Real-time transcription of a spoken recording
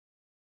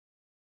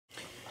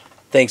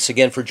Thanks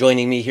again for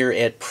joining me here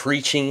at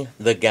Preaching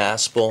the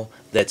Gospel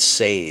That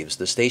Saves,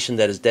 the station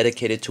that is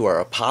dedicated to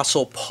our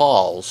Apostle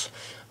Paul's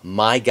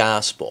My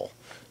Gospel.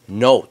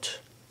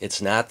 Note,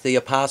 it's not the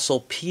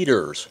Apostle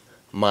Peter's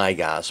My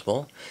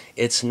Gospel.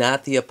 It's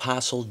not the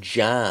Apostle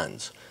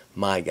John's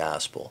My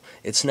Gospel.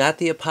 It's not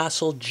the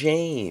Apostle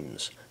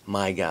James'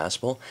 My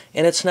Gospel.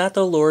 And it's not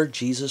the Lord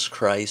Jesus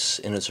Christ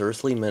in his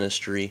earthly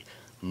ministry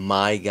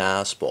My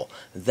Gospel.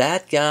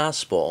 That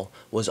gospel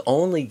was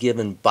only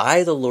given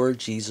by the Lord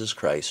Jesus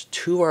Christ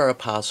to our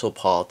Apostle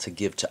Paul to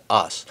give to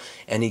us.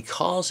 And he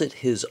calls it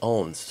his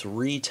own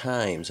 3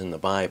 times in the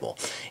Bible.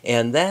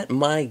 And that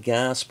My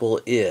Gospel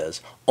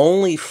is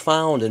only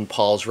found in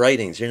Paul's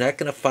writings. You're not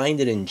going to find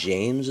it in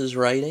James's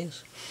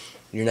writings.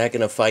 You're not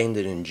going to find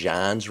it in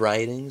John's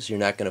writings. You're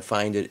not going to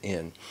find it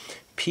in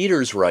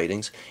Peter's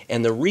writings.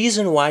 And the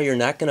reason why you're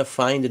not going to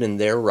find it in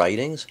their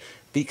writings,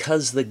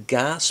 because the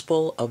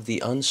gospel of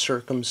the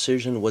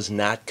uncircumcision was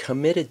not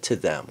committed to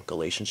them.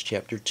 Galatians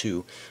chapter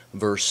 2,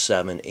 verse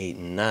 7, 8,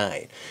 and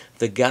 9.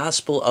 The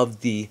gospel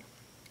of the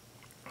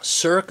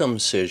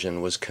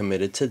circumcision was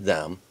committed to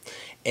them,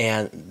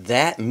 and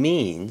that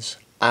means,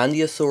 on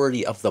the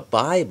authority of the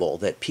Bible,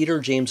 that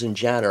Peter, James, and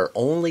John are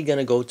only going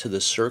to go to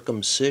the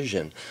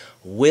circumcision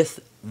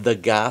with the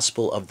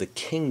gospel of the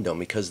kingdom,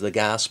 because the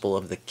gospel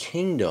of the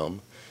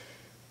kingdom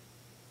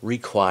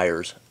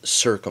requires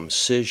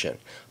circumcision.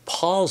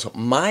 Paul's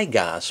My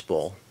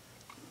Gospel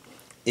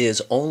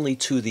is only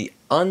to the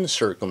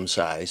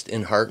uncircumcised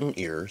in heart and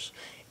ears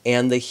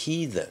and the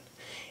heathen.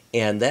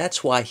 And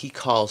that's why he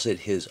calls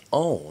it his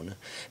own,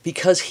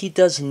 because he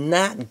does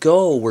not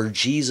go where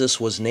Jesus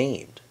was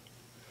named.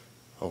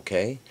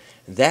 Okay?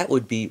 That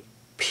would be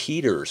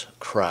Peter's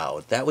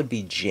crowd. That would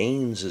be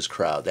James's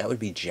crowd. That would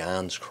be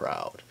John's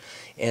crowd.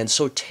 And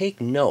so take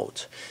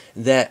note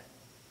that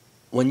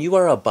when you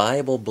are a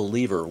Bible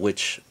believer,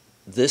 which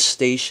this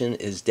station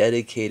is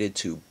dedicated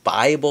to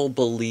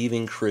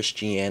Bible-believing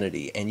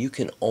Christianity, and you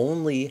can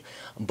only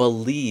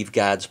believe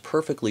God's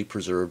perfectly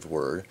preserved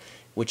Word,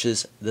 which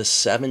is the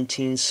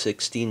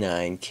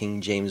 1769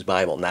 King James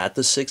Bible, not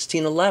the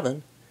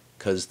 1611,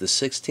 because the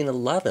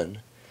 1611,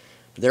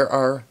 there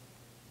are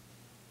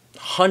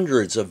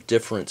hundreds of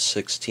different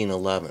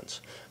 1611s,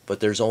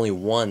 but there's only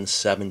one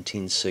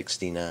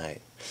 1769.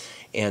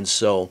 And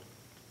so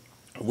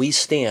we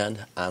stand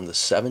on the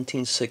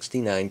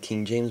 1769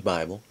 King James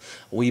Bible.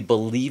 We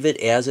believe it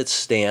as it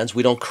stands.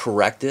 We don't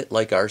correct it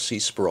like R.C.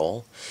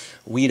 Sproul.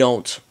 We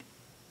don't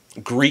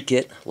Greek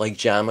it like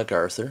John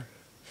MacArthur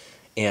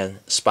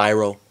and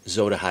Spyro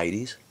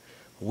Zodhiates.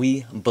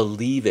 We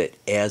believe it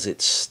as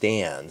it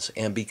stands.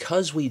 And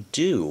because we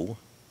do,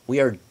 we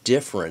are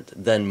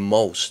different than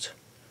most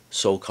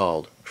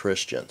so-called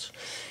Christians.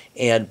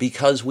 And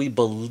because we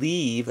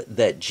believe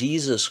that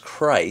Jesus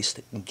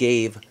Christ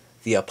gave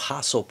the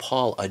Apostle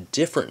Paul a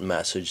different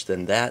message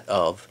than that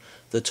of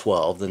the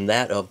 12, than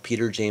that of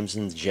Peter, James,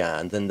 and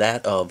John, than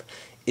that of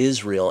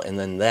Israel, and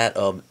than that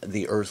of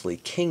the earthly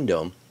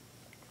kingdom.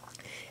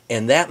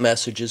 And that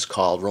message is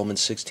called, Romans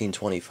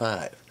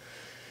 16:25,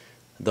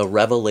 the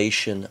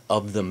revelation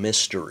of the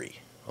mystery,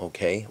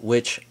 okay,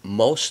 which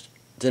most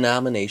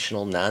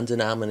denominational,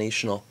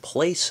 non-denominational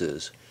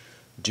places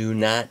do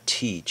not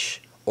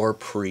teach or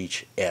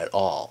preach at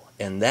all.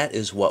 And that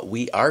is what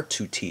we are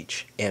to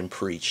teach and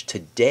preach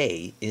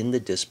today in the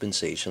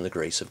dispensation of the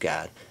grace of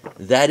God.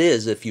 That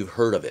is, if you've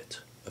heard of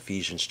it,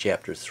 Ephesians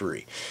chapter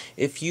 3.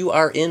 If you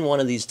are in one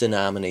of these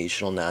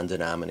denominational,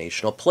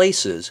 non-denominational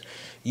places,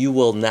 you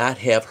will not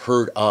have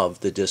heard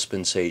of the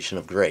dispensation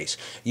of grace.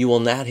 You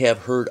will not have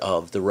heard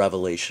of the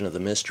revelation of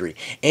the mystery.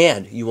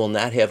 And you will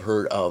not have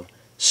heard of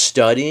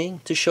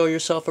studying to show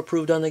yourself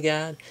approved unto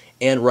God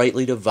and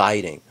rightly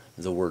dividing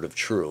the word of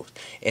truth.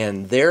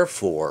 And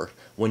therefore,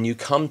 when you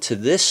come to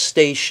this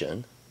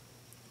station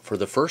for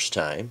the first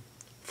time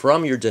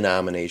from your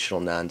denominational,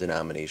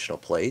 non-denominational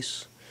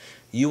place,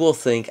 you will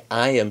think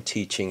I am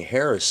teaching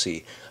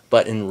heresy.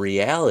 But in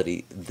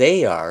reality,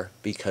 they are,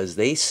 because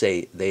they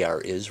say they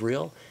are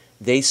Israel.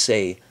 They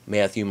say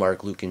Matthew,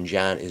 Mark, Luke, and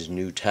John is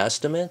New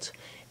Testament.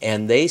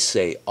 And they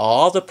say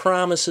all the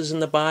promises in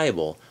the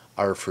Bible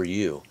are for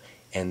you.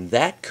 And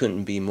that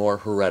couldn't be more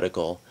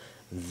heretical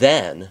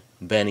than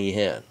Benny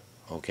Hinn.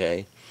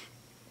 Okay?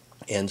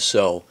 And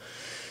so,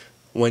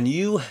 when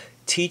you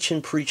teach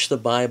and preach the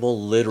Bible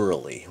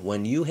literally,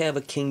 when you have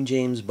a King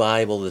James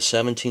Bible, the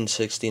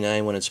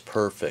 1769 when it's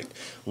perfect,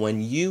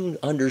 when you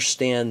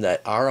understand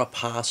that our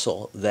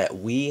apostle that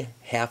we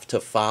have to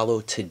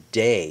follow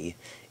today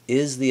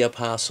is the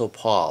Apostle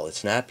Paul.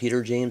 It's not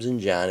Peter, James, and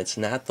John. It's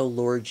not the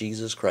Lord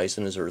Jesus Christ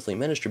in his earthly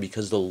ministry,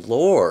 because the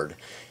Lord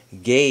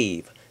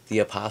gave the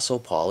Apostle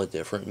Paul a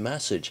different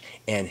message.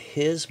 And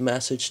his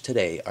message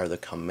today are the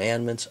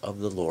commandments of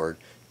the Lord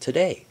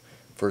today.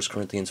 1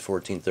 Corinthians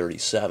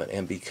 14:37.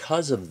 And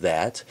because of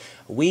that,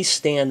 we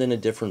stand in a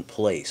different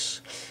place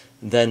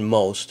than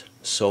most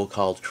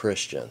so-called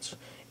Christians.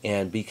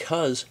 And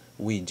because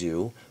we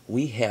do,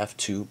 we have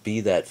to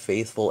be that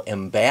faithful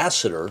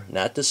ambassador,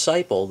 not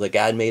disciple, that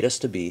God made us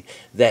to be,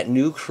 that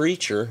new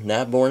creature,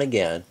 not born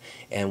again,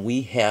 and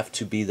we have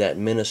to be that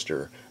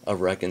minister of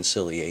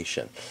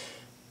reconciliation.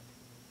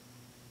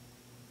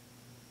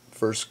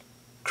 1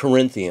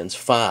 Corinthians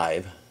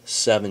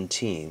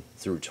 5:17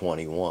 through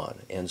 21.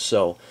 And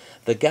so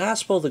the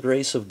gospel of the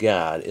grace of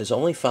God is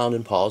only found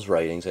in Paul's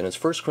writings, and it's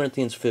 1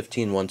 Corinthians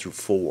 15:1 through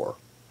 4.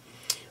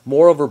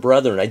 Moreover,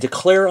 brethren, I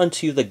declare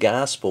unto you the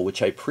gospel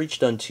which I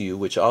preached unto you,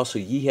 which also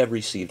ye have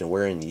received, and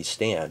wherein ye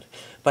stand,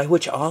 by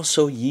which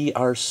also ye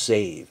are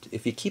saved,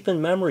 if ye keep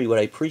in memory what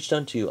I preached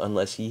unto you,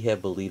 unless ye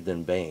have believed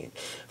in vain.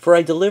 For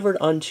I delivered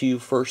unto you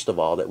first of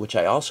all that which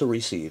I also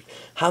received,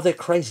 how that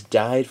Christ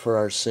died for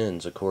our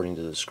sins according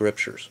to the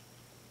Scriptures,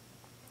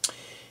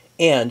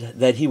 and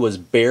that he was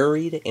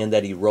buried, and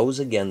that he rose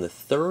again the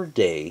third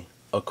day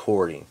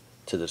according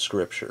to the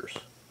Scriptures.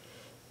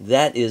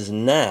 That is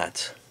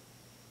not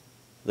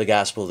the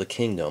gospel of the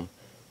kingdom.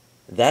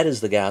 That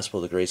is the gospel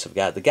of the grace of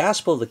God. The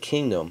gospel of the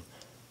kingdom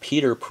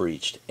Peter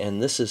preached,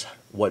 and this is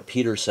what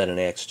Peter said in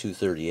Acts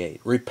 2:38.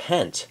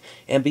 Repent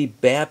and be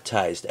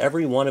baptized,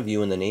 every one of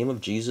you, in the name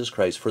of Jesus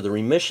Christ, for the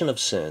remission of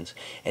sins,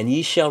 and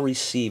ye shall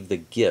receive the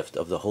gift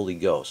of the Holy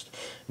Ghost.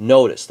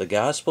 Notice, the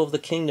gospel of the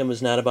kingdom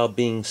is not about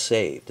being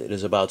saved. It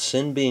is about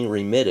sin being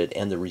remitted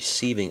and the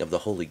receiving of the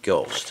Holy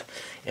Ghost.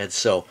 And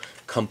so,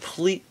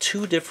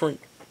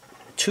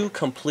 two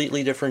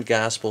completely different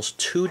gospels,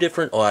 two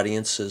different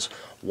audiences,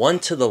 one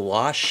to the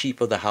lost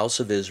sheep of the house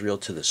of Israel,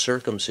 to the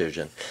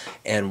circumcision,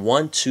 and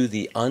one to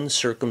the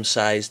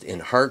uncircumcised in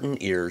heart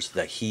and ears,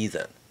 the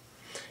heathen.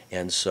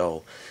 And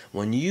so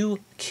when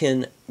you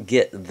can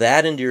get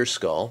that into your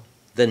skull,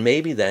 then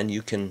maybe then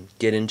you can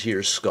get into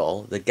your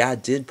skull that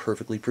God did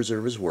perfectly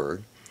preserve his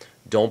word.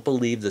 Don't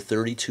believe the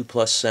 32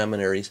 plus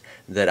seminaries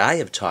that I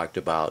have talked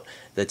about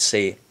that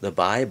say the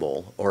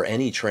Bible or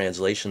any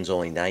translation is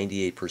only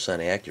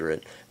 98%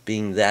 accurate,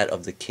 being that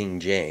of the King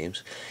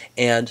James.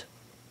 And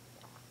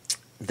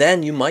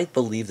then you might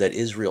believe that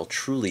Israel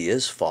truly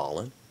is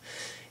fallen,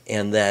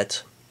 and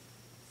that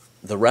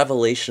the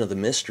revelation of the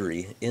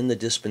mystery in the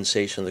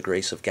dispensation of the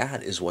grace of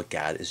God is what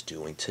God is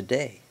doing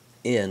today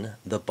in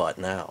the but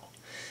now.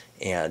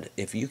 And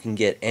if you can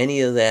get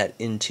any of that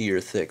into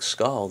your thick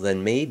skull,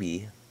 then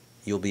maybe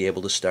you'll be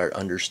able to start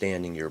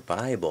understanding your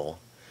Bible.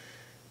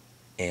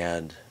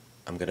 And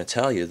I'm going to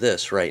tell you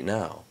this right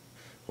now.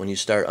 When you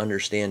start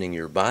understanding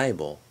your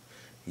Bible,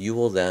 you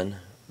will then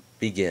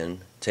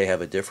begin to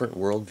have a different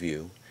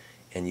worldview,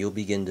 and you'll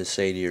begin to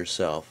say to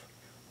yourself,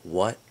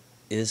 what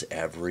is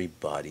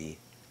everybody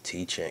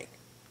teaching?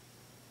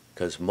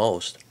 Because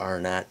most are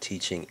not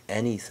teaching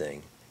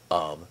anything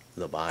of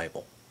the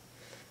Bible.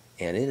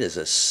 And it is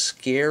a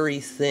scary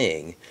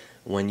thing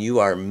when you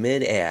are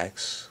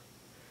mid-Acts,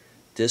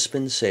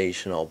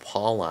 dispensational,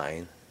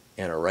 Pauline,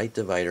 and a right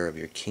divider of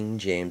your King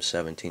James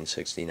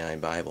 1769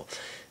 Bible.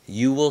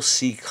 You will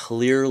see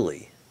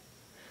clearly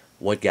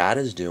what God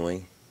is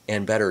doing,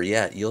 and better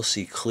yet, you'll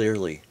see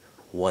clearly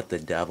what the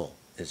devil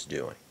is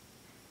doing,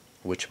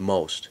 which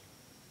most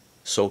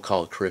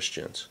so-called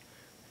Christians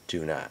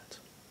do not.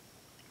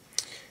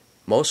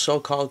 Most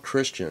so-called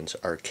Christians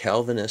are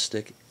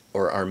Calvinistic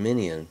or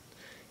Arminian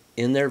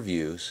in their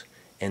views,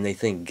 and they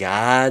think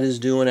God is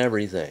doing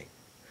everything.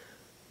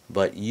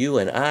 But you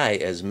and I,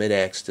 as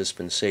mid-Acts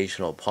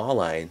dispensational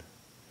Pauline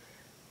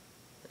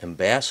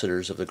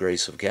ambassadors of the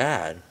grace of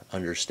God,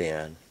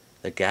 understand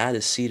that God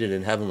is seated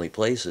in heavenly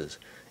places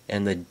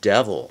and the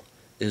devil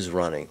is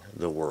running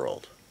the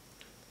world.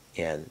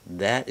 And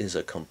that is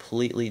a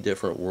completely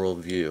different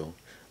worldview,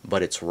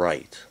 but it's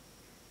right.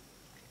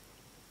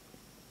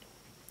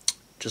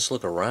 Just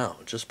look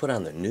around. Just put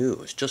on the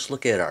news. Just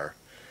look at our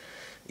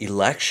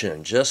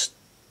election. Just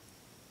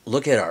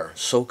look at our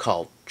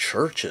so-called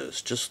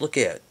churches. Just look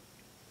at,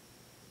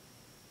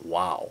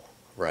 wow,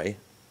 right?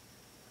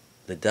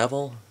 The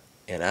devil,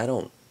 and I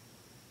don't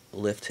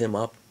lift him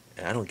up,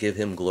 and I don't give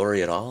him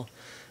glory at all,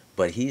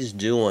 but he's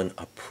doing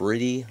a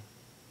pretty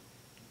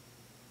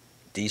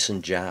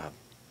decent job.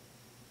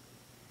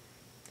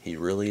 He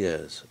really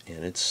is.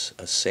 And it's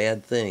a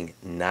sad thing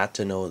not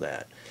to know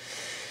that.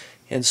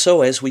 And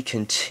so as we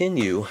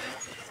continue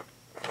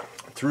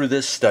through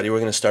this study, we're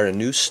going to start a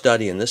new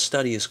study, and this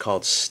study is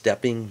called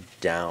Stepping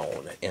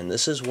Down. And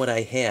this is what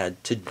I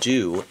had to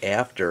do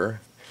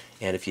after,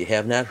 and if you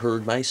have not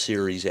heard my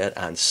series yet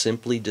on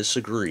Simply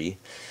Disagree,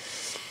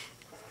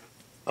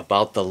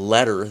 about the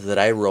letter that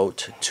I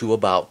wrote to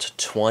about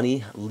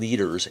 20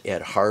 leaders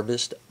at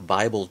Harvest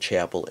Bible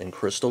Chapel in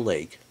Crystal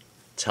Lake,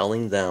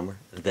 telling them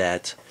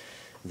that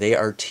they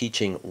are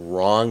teaching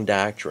wrong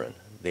doctrine.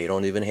 They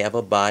don't even have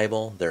a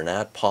Bible. They're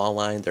not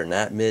Pauline. They're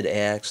not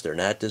mid-Acts. They're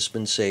not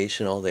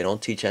dispensational. They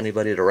don't teach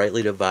anybody to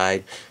rightly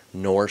divide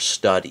nor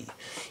study.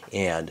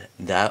 And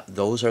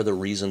those are the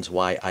reasons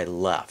why I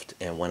left.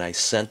 And when I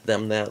sent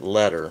them that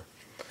letter,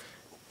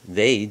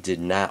 they did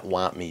not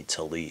want me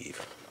to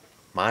leave.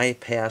 My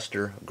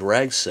pastor,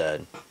 Greg,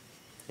 said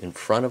in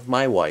front of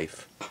my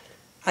wife,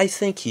 I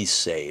think he's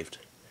saved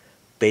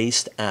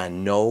based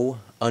on no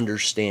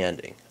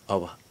understanding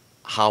of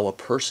how a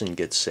person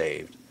gets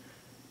saved.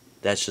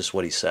 That's just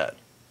what he said.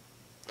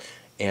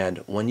 And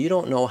when you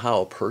don't know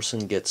how a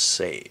person gets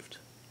saved,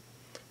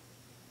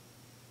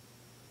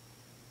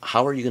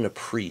 how are you going to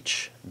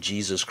preach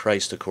Jesus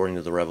Christ according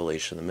to the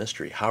revelation of the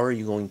mystery? How are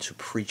you going to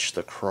preach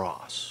the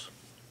cross?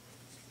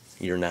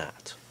 You're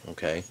not,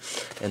 okay?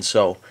 And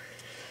so,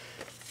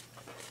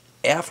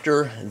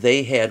 after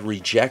they had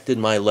rejected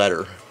my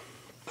letter,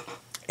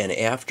 and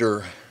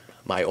after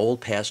my old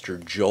pastor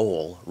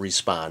Joel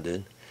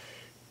responded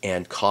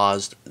and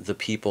caused the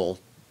people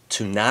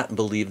to not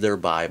believe their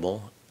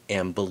Bible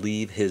and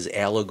believe his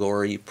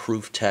allegory,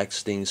 proof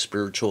texting,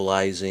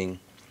 spiritualizing,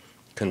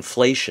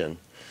 conflation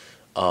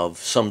of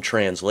some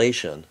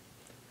translation,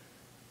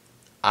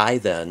 I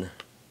then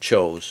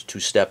chose to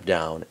step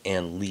down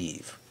and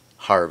leave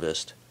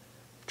Harvest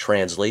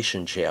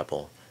Translation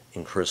Chapel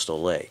in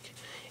Crystal Lake.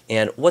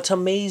 And what's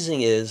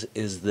amazing is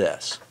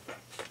this.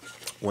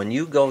 When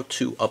you go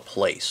to a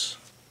place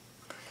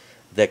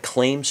that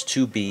claims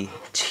to be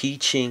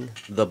teaching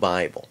the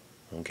Bible,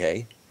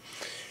 okay,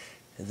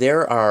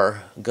 there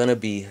are going to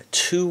be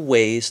two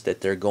ways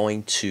that they're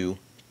going to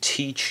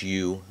teach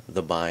you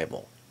the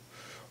Bible.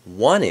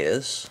 One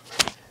is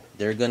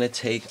they're going to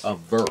take a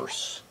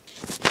verse,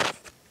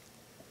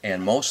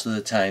 and most of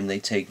the time they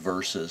take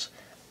verses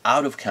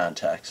out of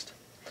context.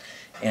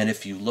 And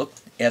if you look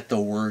at the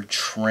word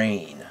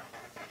train,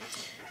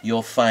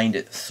 you'll find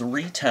it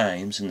 3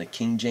 times in the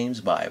King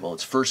James Bible.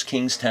 It's 1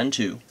 Kings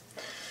 10:2,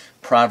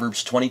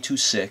 Proverbs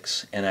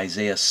 22:6, and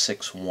Isaiah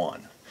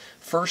 6:1.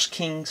 1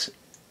 Kings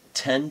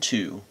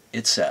 10:2,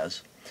 it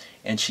says,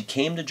 "And she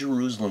came to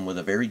Jerusalem with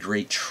a very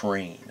great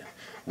train,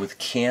 with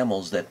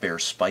camels that bear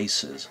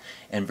spices,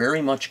 and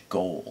very much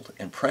gold,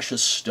 and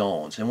precious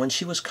stones. And when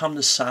she was come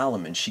to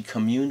Solomon, she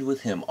communed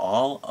with him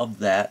all of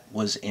that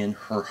was in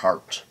her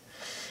heart."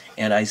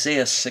 And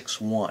Isaiah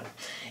 6:1,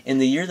 "In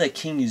the year that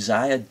King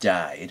Uzziah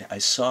died, I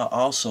saw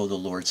also the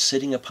Lord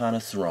sitting upon a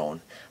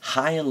throne,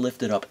 high and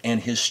lifted up,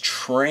 and his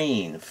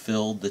train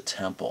filled the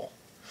temple."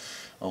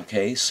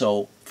 Okay,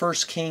 so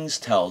 1 Kings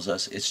tells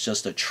us it's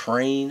just a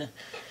train,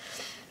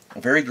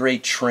 a very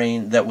great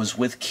train that was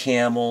with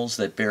camels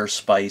that bear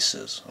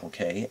spices.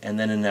 Okay, and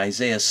then in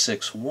Isaiah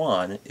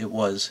 6:1, it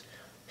was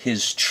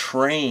his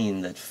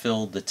train that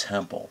filled the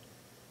temple.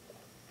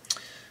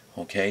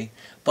 Okay,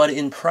 but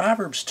in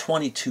Proverbs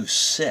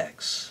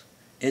 22:6,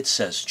 it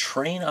says,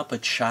 "Train up a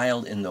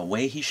child in the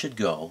way he should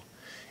go,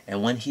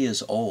 and when he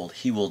is old,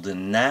 he will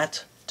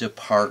not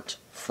depart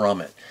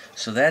from it."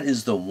 So that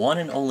is the one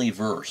and only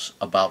verse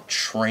about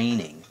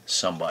training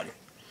somebody.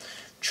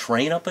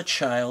 Train up a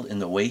child in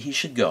the way he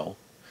should go,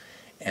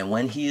 and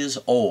when he is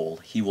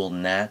old, he will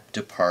not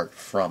depart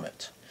from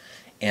it.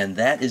 And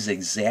that is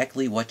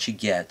exactly what you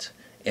get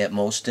at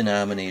most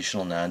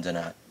denominational,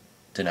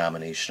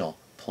 non-denominational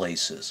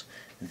places.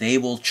 They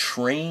will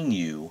train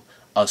you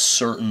a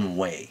certain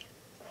way.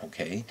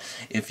 Okay?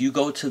 If you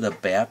go to the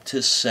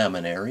Baptist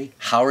seminary,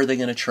 how are they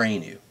going to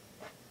train you?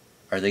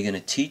 Are they going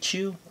to teach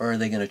you, or are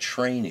they going to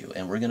train you?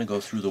 And we're going to go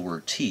through the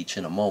word teach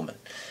in a moment.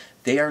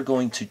 They are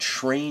going to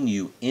train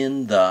you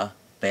in the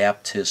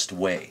Baptist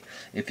way.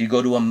 If you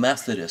go to a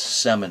Methodist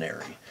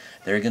seminary,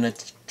 they're going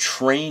to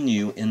train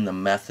you in the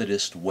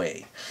Methodist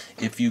way.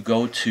 If you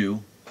go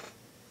to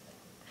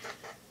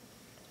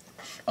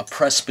a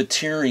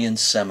Presbyterian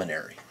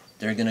seminary,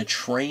 they're going to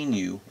train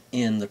you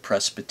in the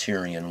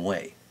Presbyterian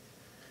way.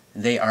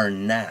 They are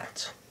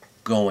not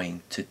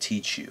going to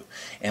teach you.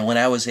 And when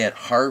I was at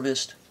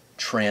Harvest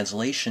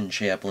Translation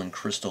Chapel in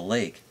Crystal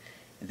Lake,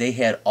 they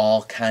had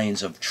all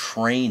kinds of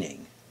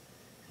training,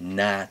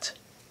 not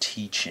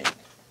teaching.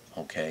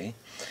 Okay?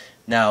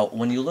 Now,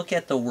 when you look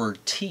at the word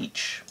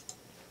teach,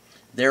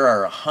 there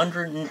are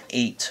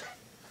 108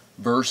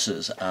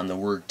 verses on the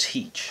word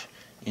teach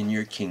in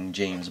your King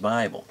James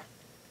Bible.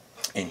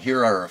 And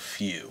here are a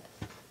few.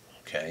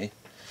 Okay?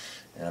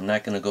 And I'm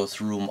not going to go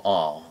through them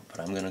all, but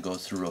I'm going to go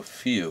through a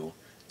few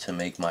to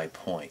make my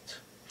point.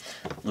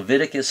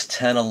 Leviticus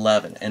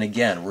 10:11, and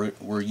again,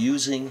 we're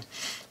using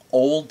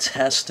Old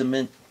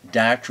Testament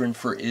doctrine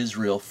for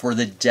Israel for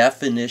the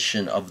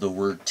definition of the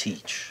word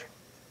teach.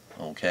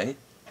 Okay?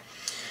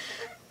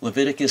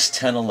 Leviticus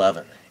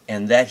 10:11,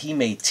 "And that he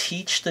may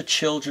teach the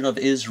children of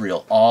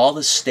Israel all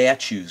the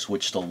statutes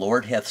which the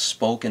Lord hath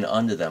spoken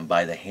unto them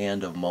by the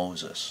hand of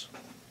Moses."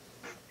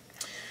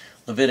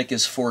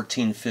 Leviticus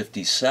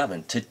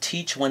 14:57, "To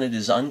teach when it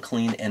is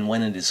unclean and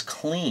when it is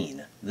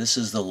clean. This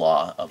is the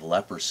law of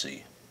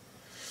leprosy."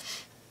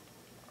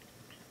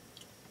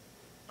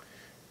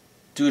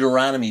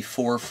 Deuteronomy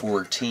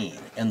 4:14,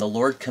 "And the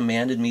Lord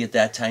commanded me at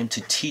that time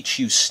to teach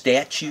you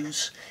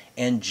statutes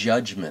and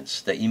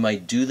judgments, that ye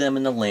might do them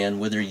in the land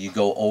whither ye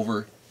go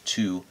over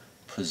to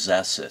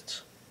possess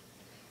it."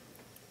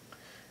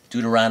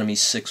 Deuteronomy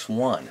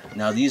 6:1,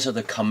 "Now these are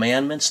the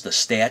commandments, the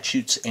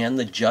statutes, and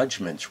the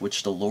judgments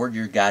which the Lord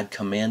your God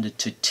commanded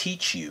to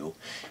teach you,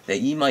 that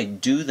ye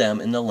might do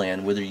them in the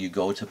land whither you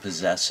go to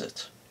possess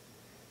it."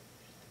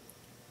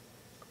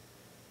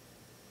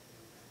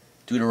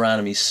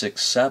 Deuteronomy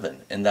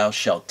 6:7, and thou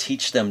shalt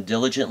teach them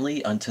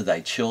diligently unto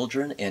thy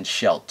children, and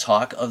shalt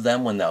talk of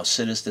them when thou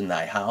sittest in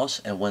thy house,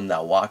 and when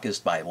thou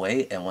walkest by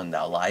way, and when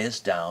thou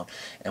liest down,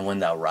 and when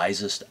thou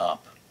risest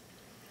up.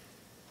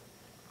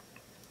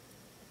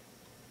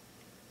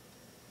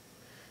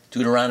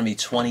 Deuteronomy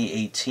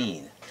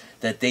 20:18,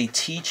 that they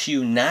teach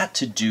you not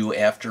to do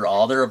after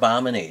all their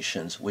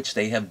abominations, which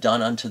they have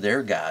done unto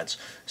their gods,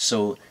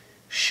 so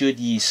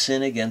should ye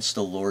sin against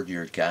the Lord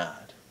your God.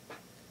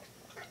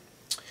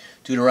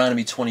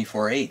 Deuteronomy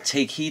 24:8,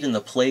 take heed in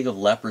the plague of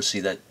leprosy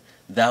that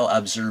thou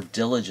observe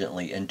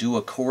diligently, and do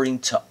according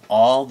to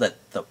all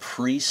that the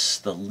priests,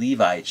 the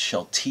Levites,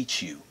 shall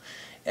teach you,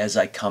 as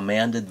I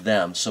commanded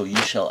them, so ye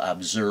shall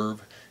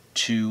observe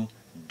to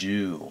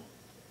do.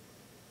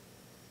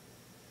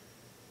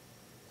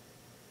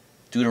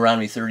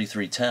 Deuteronomy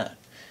 33:10,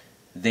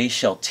 they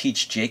shall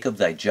teach Jacob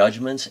thy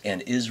judgments,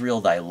 and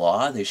Israel thy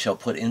law. They shall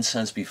put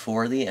incense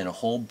before thee, and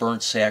whole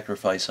burnt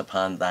sacrifice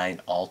upon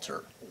thine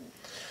altar.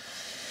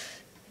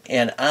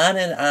 And on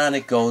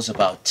it goes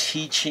about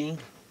teaching.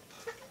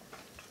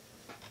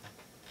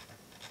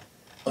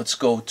 Let's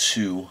go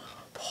to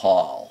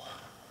Paul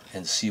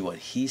and see what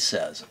he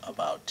says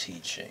about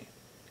teaching.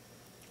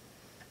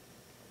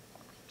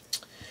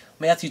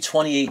 Matthew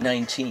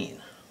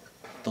 28:19,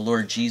 the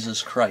Lord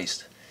Jesus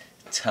Christ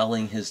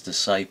telling his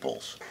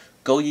disciples,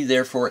 go ye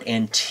therefore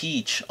and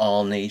teach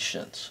all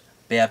nations,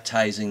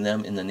 baptizing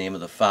them in the name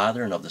of the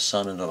Father, and of the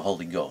Son, and of the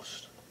Holy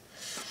Ghost.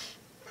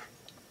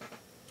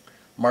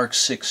 Mark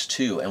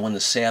 6:2, and when the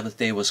Sabbath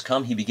day was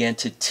come, he began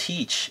to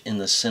teach in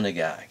the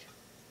synagogue.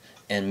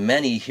 And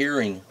many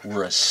hearing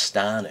were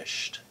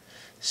astonished,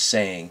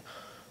 saying,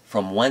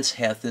 from whence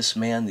hath this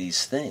man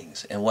these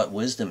things? And what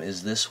wisdom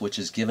is this which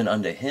is given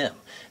unto him,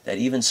 that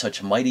even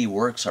such mighty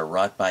works are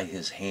wrought by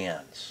his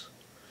hands?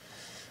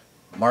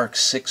 Mark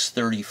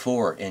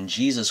 6:34, and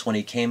Jesus, when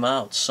he came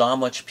out, saw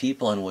much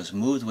people, and was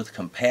moved with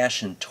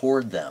compassion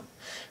toward them,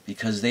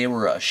 because they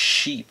were as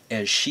sheep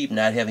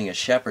not having a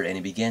shepherd, and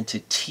he began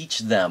to teach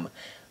them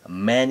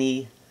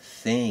many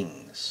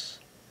things.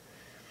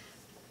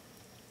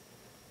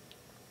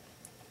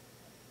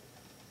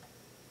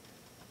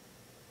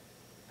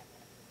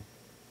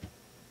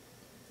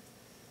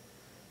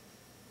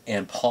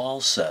 And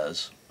Paul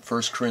says,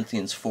 1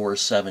 Corinthians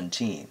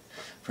 4:17,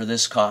 for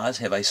this cause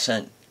have I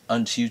sent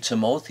unto you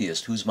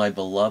Timotheus, who's my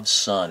beloved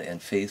son, and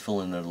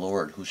faithful in the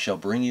Lord, who shall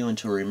bring you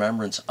into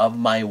remembrance of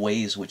my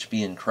ways which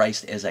be in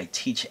Christ, as I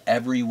teach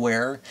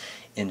everywhere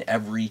in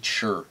every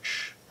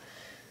church.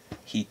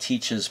 He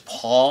teaches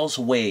Paul's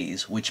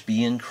ways which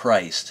be in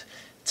Christ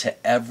to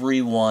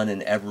everyone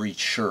in every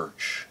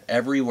church,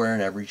 everywhere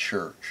in every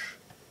church.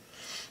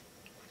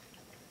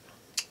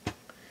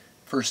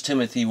 1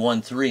 Timothy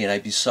 1:3, and I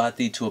besought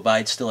thee to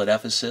abide still at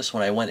Ephesus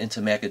when I went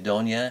into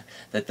Macedonia,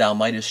 that thou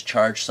mightest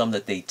charge some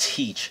that they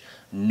teach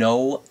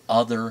no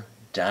other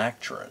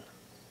doctrine.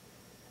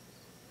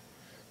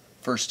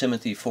 1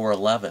 Timothy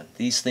 4:11,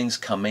 these things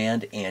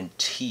command and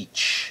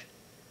teach.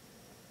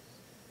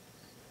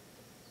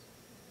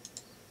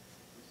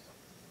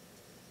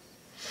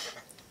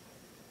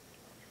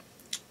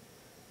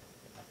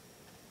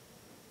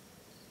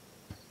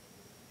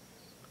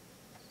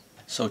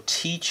 So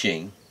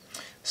teaching,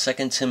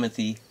 2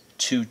 Timothy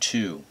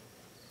 2:2,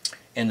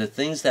 and the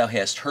things thou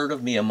hast heard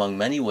of me among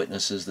many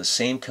witnesses, the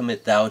same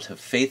commit thou to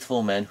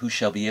faithful men, who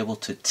shall be able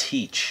to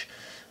teach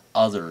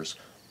others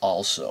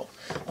also.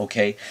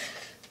 Okay,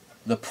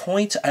 the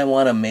point I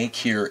want to make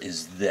here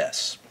is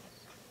this.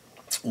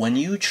 When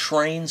you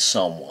train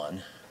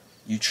someone,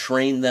 you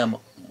train them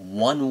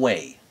one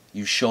way.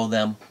 You show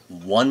them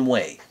one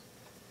way.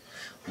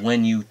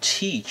 When you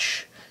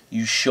teach,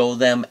 you show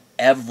them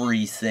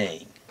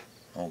everything.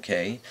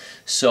 Okay,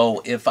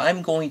 so if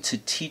I'm going to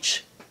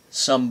teach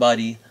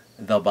somebody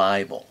the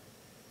Bible,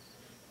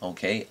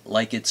 okay,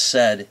 like it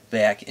said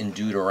back in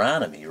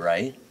Deuteronomy,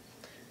 right?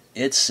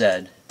 It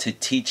said to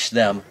teach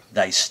them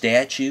thy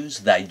statutes,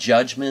 thy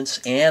judgments,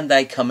 and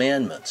thy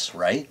commandments,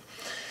 right?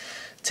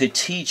 To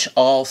teach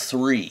all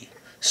three.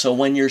 So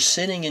when you're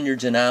sitting in your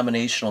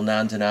denominational,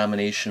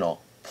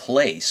 non-denominational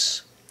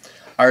place,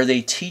 are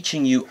they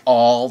teaching you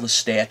all the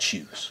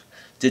statutes?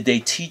 Did they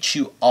teach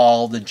you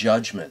all the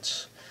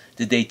judgments?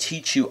 Did they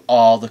teach you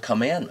all the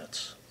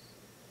commandments?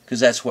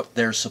 Because that's what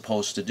they're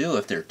supposed to do.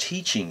 If they're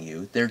teaching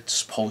you, they're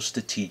supposed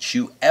to teach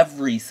you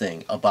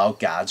everything about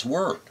God's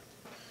Word.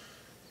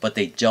 But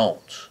they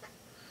don't.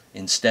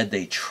 Instead,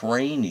 they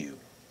train you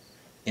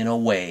in a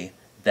way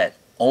that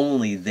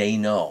only they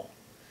know.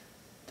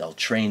 They'll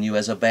train you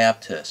as a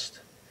Baptist.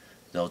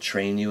 They'll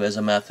train you as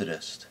a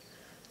Methodist.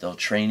 They'll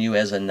train you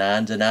as a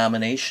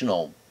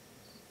non-denominational,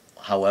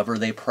 however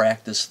they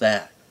practice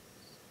that.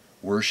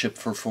 Worship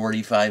for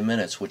 45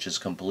 minutes, which is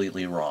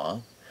completely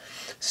wrong.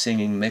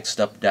 Singing mixed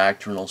up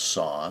doctrinal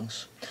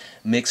songs.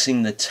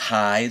 Mixing the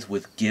tithe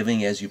with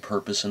giving as you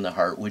purpose in the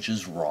heart, which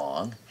is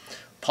wrong.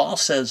 Paul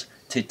says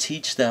to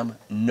teach them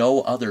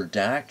no other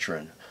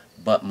doctrine,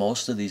 but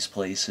most of these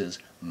places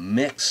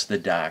mix the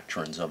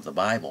doctrines of the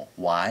Bible.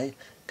 Why?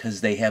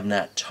 Because they have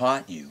not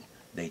taught you,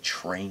 they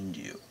trained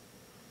you.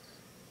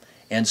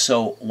 And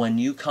so when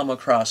you come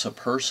across a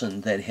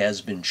person that has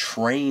been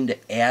trained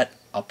at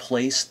a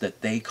place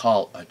that they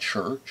call a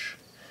church,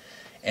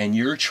 and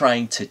you're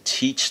trying to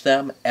teach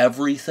them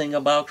everything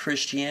about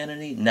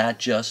Christianity, not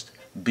just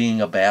being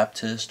a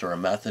Baptist or a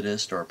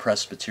Methodist or a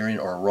Presbyterian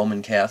or a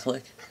Roman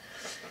Catholic,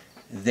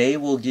 they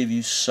will give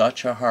you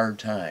such a hard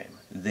time.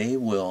 They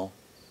will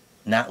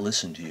not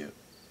listen to you.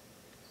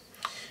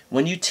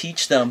 When you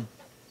teach them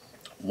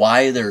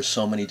why there's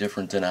so many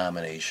different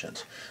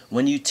denominations,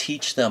 when you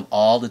teach them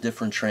all the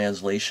different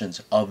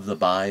translations of the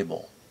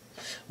Bible,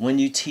 when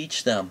you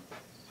teach them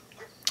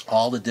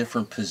all the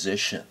different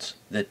positions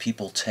that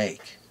people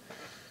take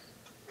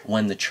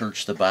when the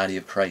church, the body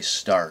of Christ,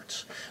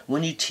 starts,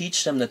 when you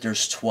teach them that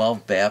there's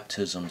 12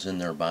 baptisms in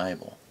their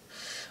Bible,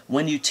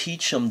 when you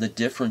teach them the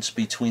difference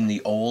between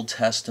the Old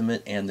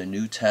Testament and the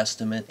New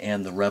Testament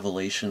and the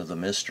revelation of the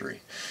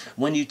mystery,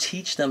 when you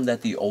teach them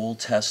that the Old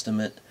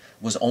Testament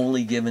was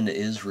only given to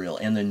Israel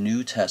and the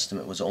New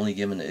Testament was only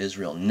given to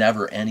Israel,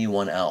 never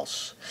anyone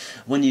else,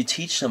 when you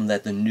teach them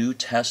that the New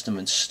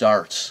Testament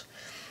starts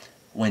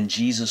when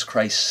Jesus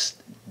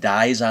Christ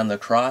dies on the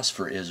cross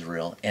for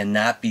Israel and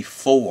not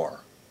before,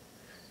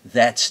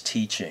 that's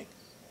teaching,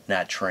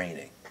 not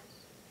training.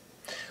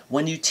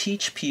 When you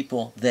teach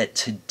people that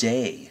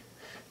today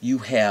you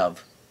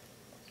have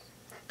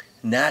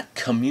not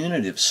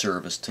communitive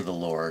service to the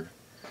Lord,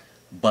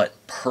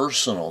 but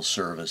personal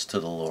service to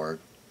the Lord,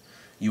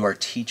 you are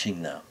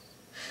teaching them.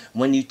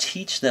 When you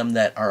teach them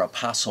that our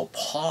Apostle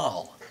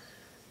Paul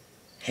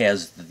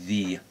has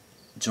the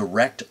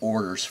direct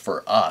orders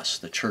for us,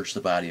 the church,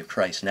 the body of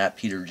Christ, not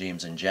Peter,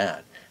 James, and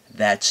John,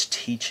 that's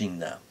teaching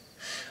them.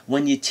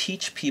 When you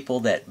teach people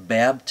that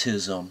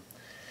baptism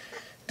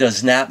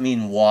does not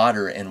mean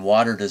water and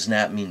water does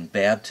not mean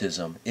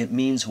baptism, it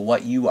means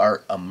what you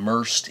are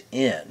immersed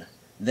in,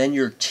 then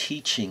you're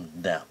teaching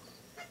them.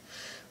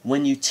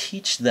 When you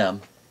teach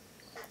them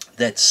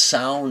that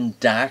sound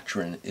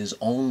doctrine is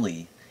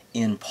only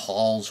in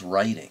Paul's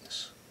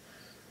writings,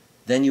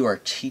 then you are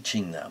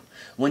teaching them.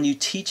 When you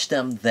teach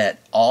them that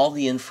all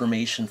the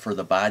information for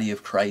the body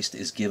of Christ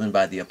is given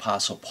by the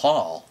Apostle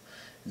Paul,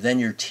 then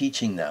you're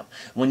teaching them.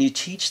 When you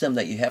teach them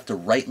that you have to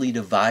rightly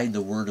divide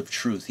the word of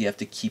truth, you have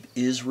to keep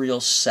Israel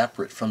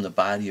separate from the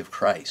body of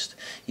Christ.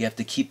 You have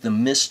to keep the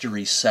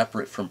mystery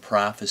separate from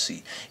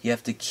prophecy. You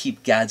have to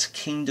keep God's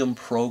kingdom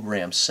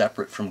program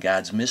separate from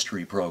God's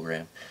mystery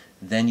program.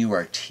 Then you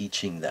are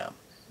teaching them,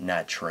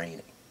 not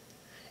training.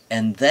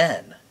 And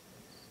then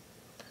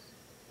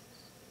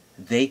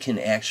they can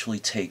actually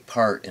take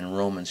part in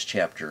Romans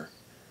chapter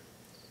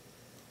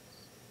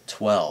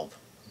 12,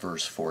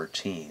 verse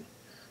 14.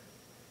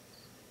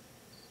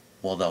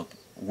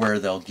 Where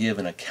they'll give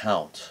an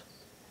account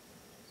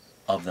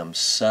of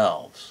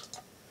themselves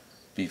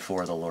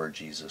before the Lord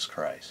Jesus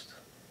Christ.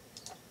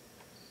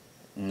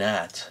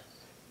 Not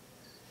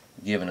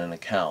given an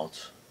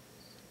account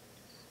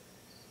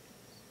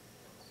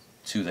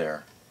to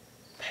their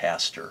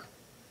pastor.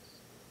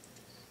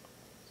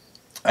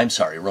 I'm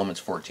sorry, Romans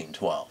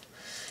 14:12.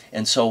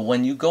 And so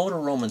when you go to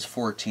Romans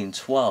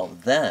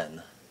 14:12,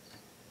 then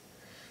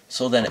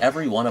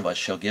every one of us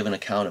shall give an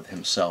account of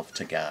himself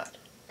to God.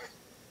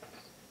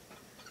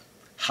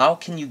 How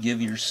can you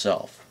give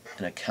yourself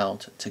an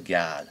account to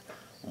God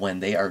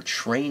when they are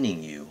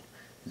training you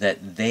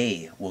that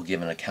they will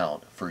give an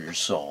account for your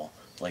soul,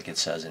 like it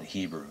says in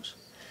Hebrews?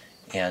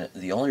 And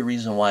the only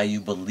reason why you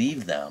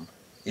believe them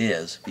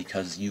is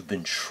because you've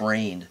been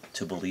trained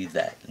to believe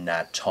that,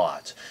 not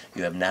taught.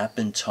 You have not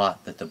been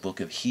taught that the book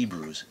of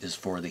Hebrews is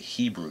for the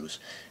Hebrews,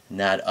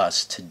 not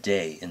us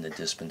today in the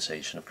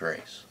dispensation of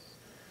grace.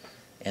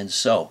 And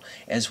so,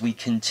 as we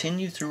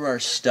continue through our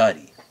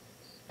study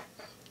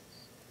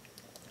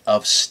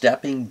of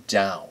stepping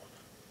down,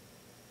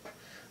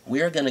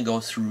 we are going to go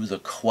through the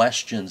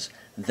questions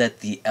that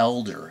the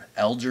Elder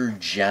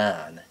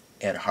John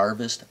at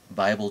Harvest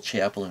Bible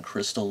Chapel in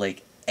Crystal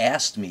Lake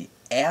asked me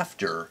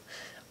after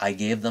I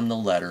gave them the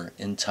letter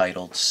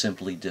entitled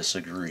Simply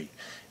Disagree.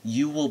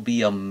 You will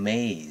be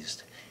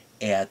amazed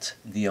at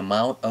the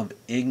amount of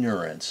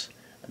ignorance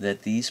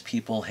that these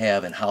people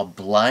have and how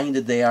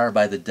blinded they are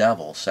by the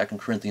devil, 2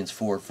 Corinthians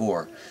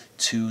 4:4,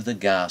 to the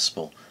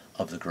gospel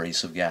of the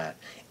grace of God.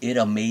 It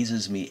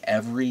amazes me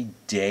every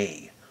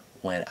day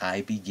when I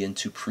begin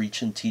to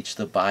preach and teach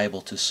the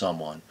Bible to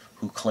someone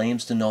who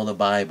claims to know the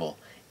Bible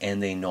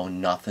and they know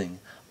nothing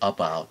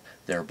about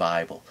their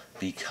Bible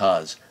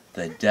because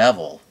the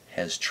devil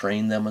has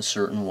trained them a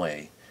certain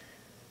way.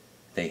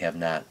 They have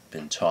not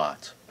been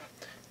taught.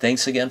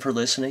 Thanks again for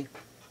listening.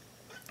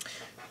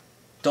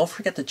 Don't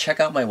forget to check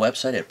out my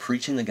website at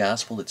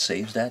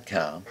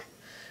preachingthegospelthatsaves.com.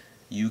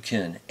 You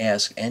can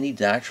ask any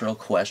doctrinal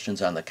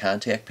questions on the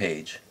contact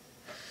page.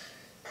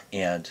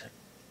 And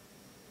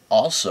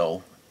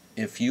also,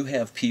 if you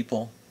have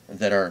people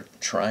that are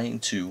trying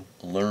to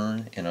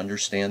learn and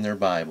understand their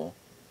Bible,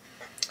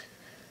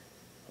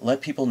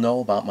 let people know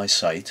about my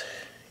site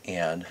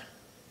and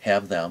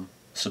have them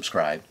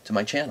subscribe to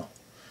my channel.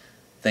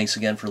 Thanks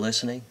again for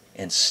listening,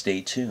 and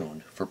stay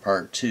tuned for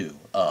part 2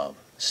 of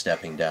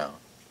Stepping Down.